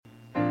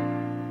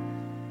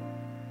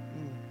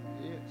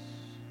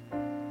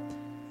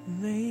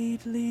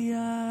Lately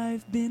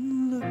I've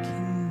been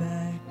looking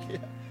back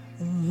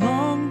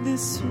along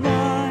this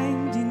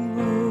winding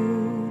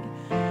road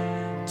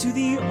to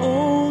the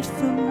old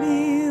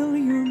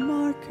familiar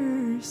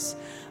markers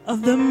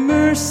of the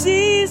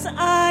mercies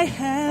I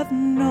have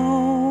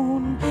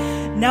known.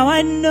 Now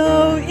I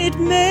know it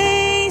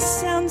may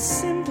sound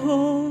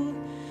simple,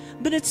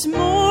 but it's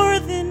more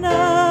than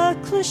a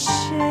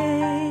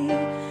cliche.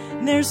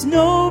 There's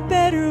no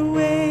better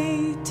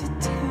way to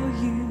tell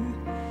you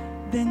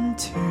than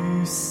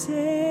to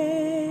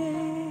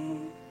say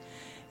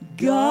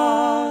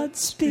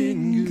God's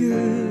been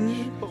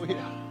good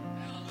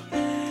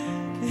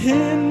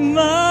in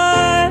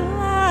my life.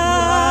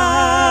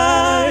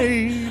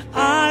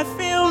 I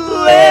feel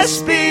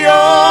blessed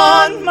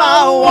beyond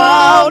my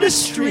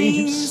wildest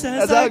dreams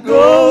as I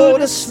go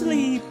to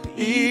sleep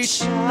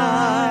each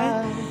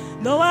night.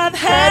 Though I've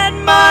had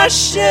my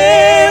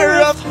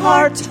share of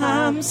hard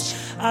times,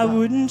 I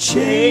wouldn't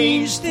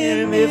change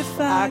them if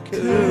I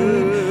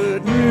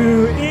could.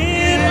 Through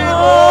it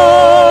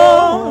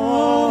all,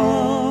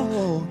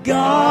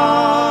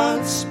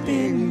 God's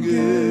been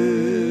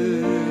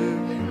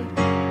good.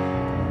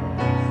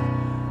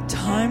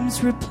 Times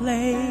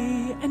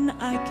replay and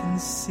I can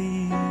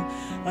see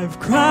I've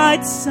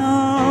cried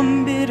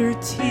some bitter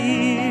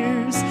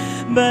tears,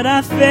 but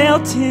I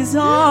felt His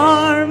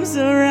arms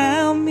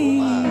around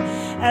me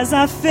as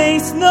I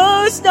faced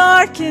those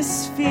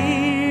darkest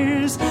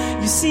fears.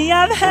 You see,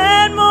 I've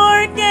had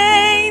more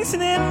gains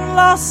than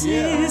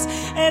losses,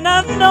 and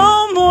I've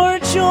known more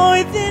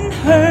joy than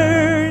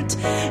hurt,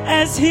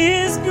 as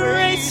His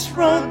grace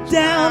rolled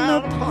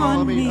down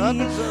upon me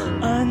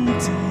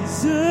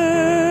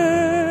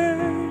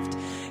undeserved.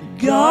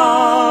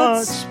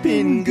 God's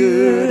been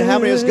good. How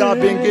many has God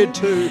been good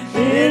to?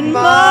 In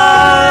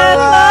my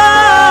life,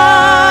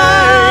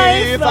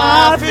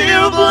 I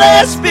feel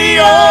blessed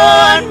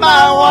beyond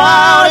my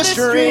wildest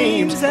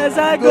dreams as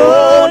I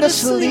go to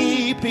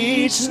sleep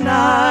each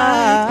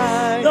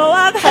night. Though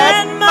I've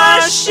had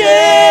my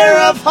share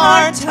of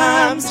hard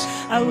times,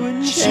 I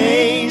wouldn't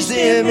change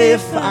them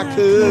if I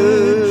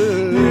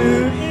could.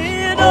 Through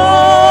it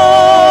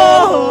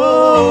all,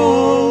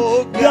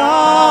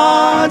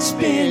 God's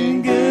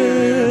been good.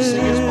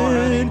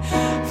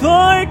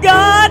 For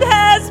God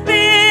has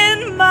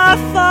been my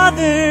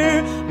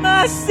Father,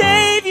 my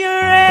Savior,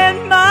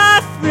 and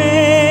my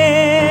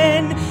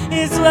friend.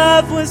 His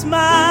love was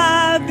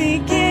my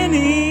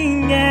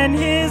beginning, and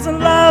His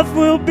love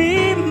will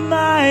be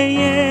my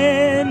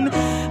end.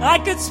 I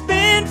could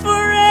spend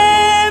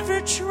forever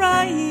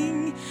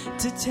trying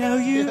to tell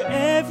you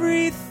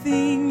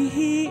everything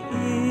He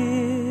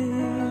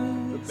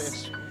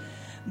is,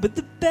 but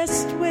the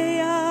best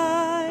way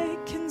I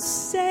can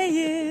say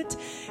it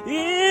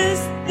is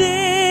this: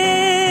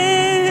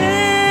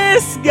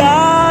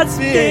 God's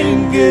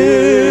been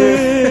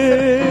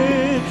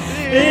good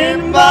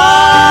in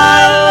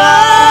my life.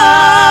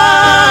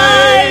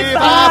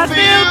 I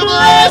feel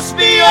blessed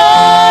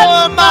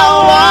beyond my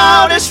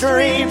wildest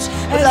dreams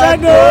as I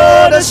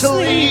go to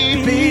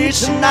sleep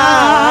each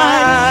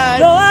night.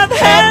 Though I've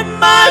had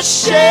my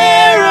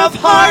share of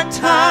hard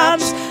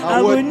times,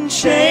 I wouldn't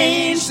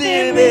change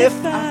them if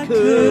I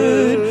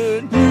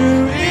could.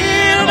 Through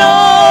it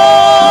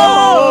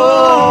all,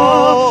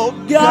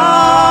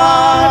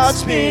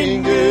 God's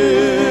been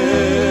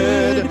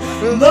good.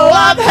 Though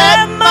I've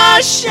had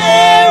my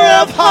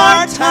share of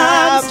hard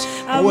times,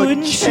 I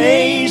wouldn't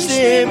change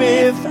them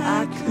if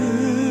I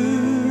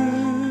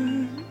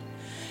could.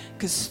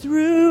 'Cause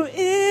through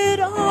it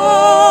all,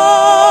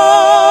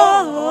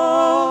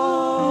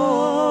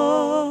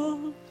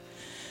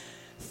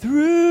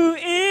 through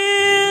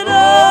it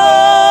all.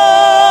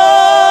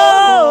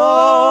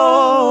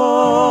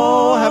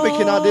 How many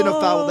can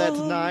identify with that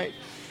tonight?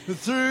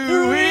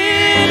 Through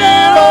it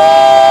all,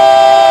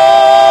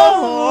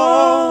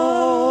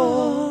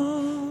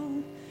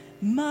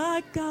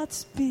 my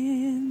God's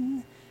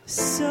been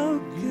so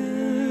good.